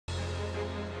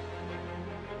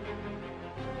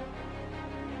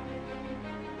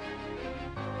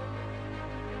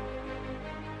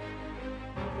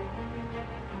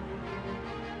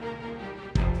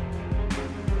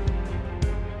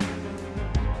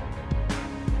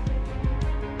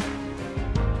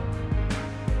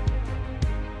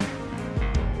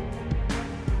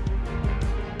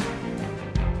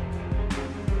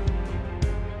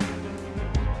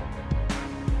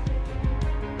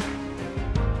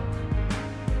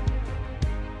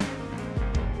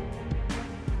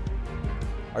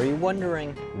Are you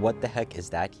wondering what the heck is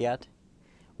that yet?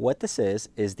 What this is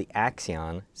the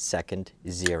Axeon Second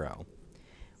Zero.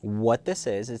 What this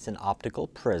is, it's an optical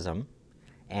prism,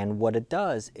 and what it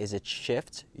does is it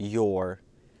shifts your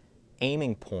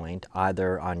aiming point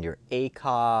either on your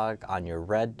ACOG, on your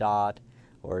red dot,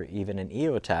 or even an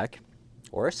EOTech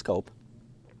or a scope,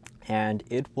 and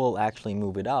it will actually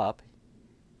move it up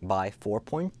by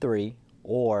 4.3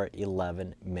 or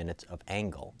 11 minutes of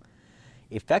angle.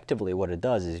 Effectively, what it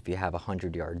does is if you have a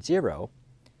 100-yard zero,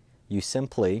 you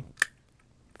simply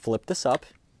flip this up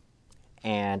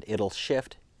and it'll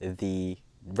shift the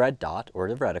red dot or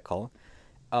the reticle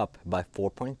up by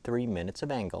 4.3 minutes of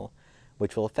angle,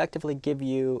 which will effectively give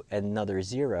you another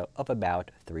zero of about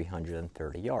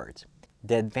 330 yards.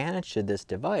 The advantage to this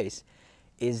device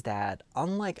is that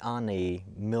unlike on a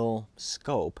mil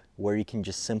scope where you can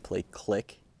just simply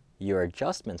click your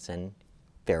adjustments in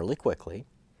fairly quickly,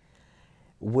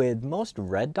 with most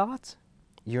red dots,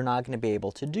 you're not going to be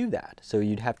able to do that. So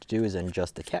you'd have to do is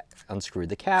adjust the cap, unscrew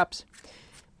the caps,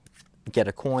 get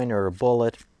a coin or a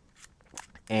bullet,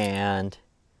 and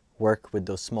work with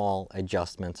those small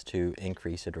adjustments to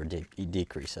increase it or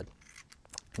decrease it.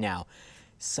 Now,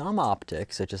 some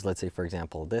optics, such as let's say for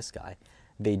example this guy,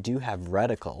 they do have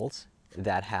reticles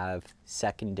that have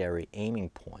secondary aiming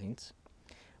points.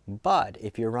 But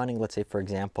if you're running, let's say for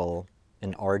example,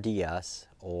 an RDS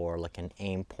or like an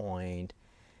aim point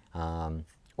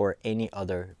or any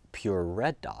other pure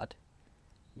red dot,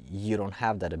 you don't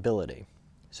have that ability.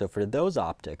 So for those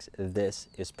optics, this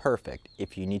is perfect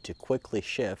if you need to quickly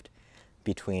shift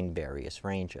between various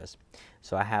ranges.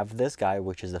 So I have this guy,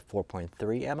 which is a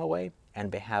 4.3 MOA,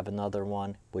 and they have another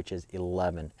one, which is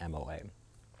 11 MOA.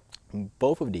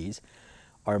 Both of these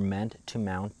are meant to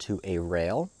mount to a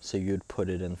rail, so you'd put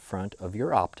it in front of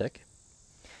your optic.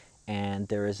 And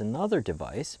there is another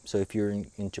device, so if you're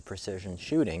into precision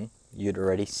shooting, you'd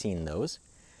already seen those.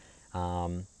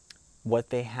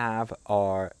 What they have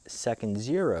are second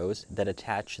zeros that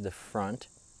attach to the front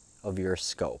of your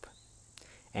scope.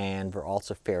 And they're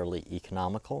also fairly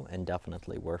economical and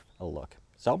definitely worth a look.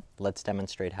 So let's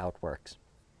demonstrate how it works.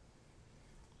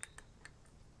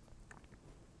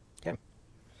 Okay.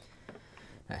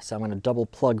 So I'm going to double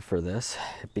plug for this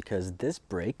because this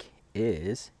break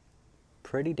is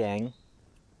pretty dang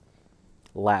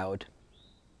loud.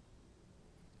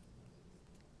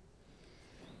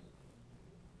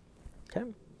 Okay.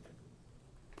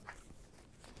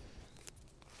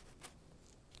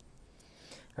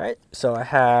 All right, so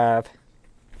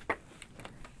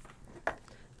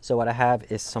what I have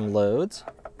is some loads,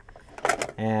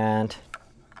 and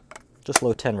just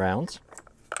load 10 rounds.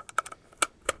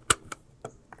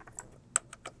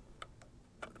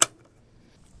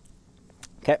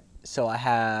 Okay, so I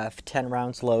have 10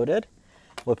 rounds loaded.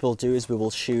 What we'll do is we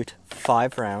will shoot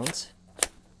 5 rounds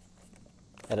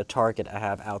at a target I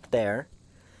have out there,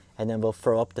 and then we'll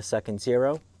throw up the second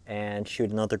zero and shoot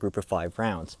another group of 5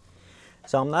 rounds.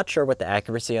 So I'm not sure what the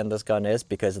accuracy on this gun is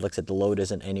because it looks like the load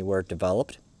isn't anywhere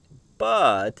developed,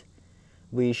 but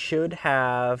we should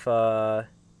have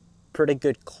pretty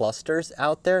good clusters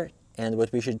out there, and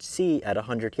what we should see at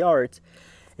 100 yards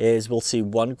is we'll see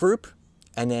one group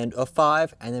and then of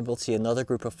 5, and then we'll see another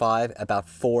group of 5 about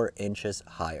 4 inches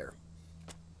higher.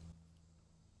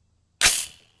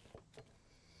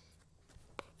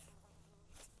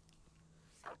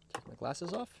 Take my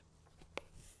glasses off.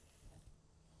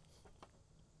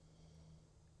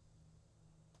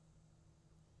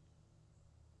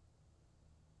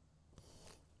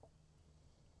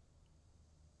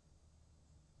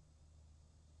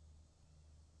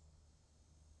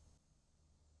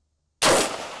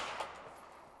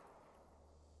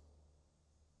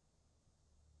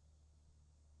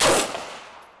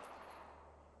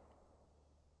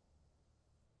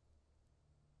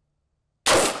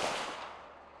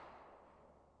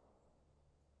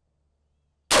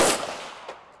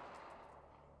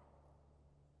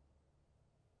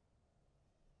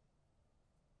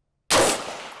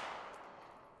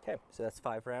 Okay, so that's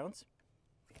 5 rounds.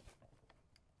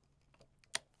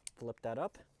 Flip that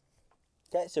up.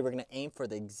 Okay, so we're going to aim for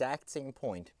the exact same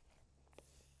point.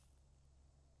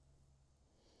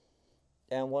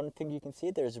 And one thing you can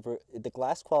see, the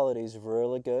glass quality is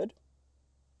really good.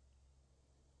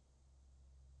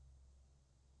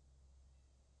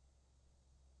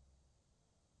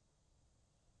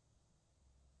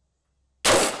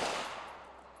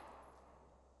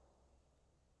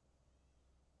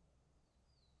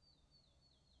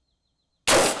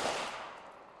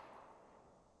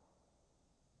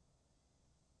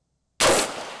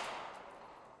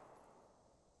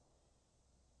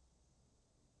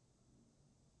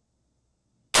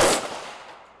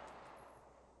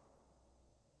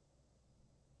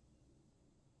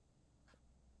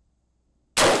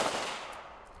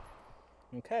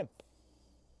 Okay.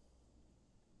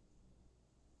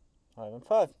 5 and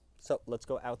 5. So let's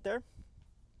go out there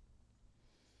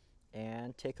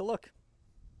and take a look.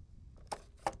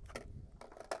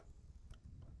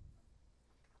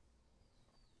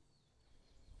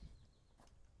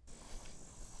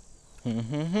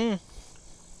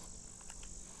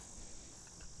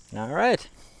 All right.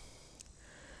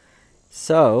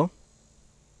 So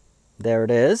there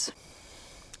it is.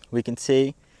 We can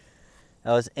see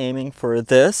I was aiming for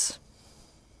this.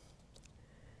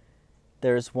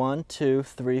 There's 1, 2,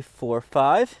 3, 4,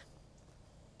 5.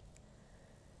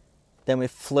 Then we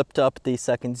flipped up the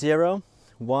second zero.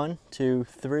 1, 2,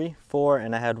 3, 4,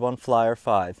 and I had one flyer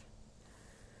 5.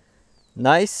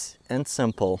 Nice and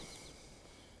simple.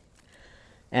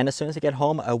 And as soon as I get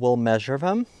home, I will measure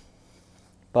them.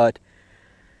 But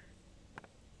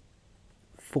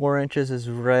 4 inches is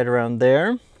right around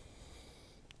there.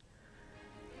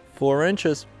 4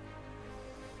 inches.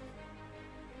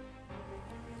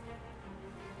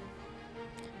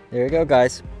 There you go,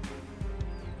 guys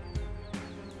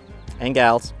and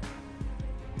gals.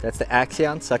 That's the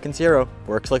Axeon Second Zero.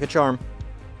 Works like a charm.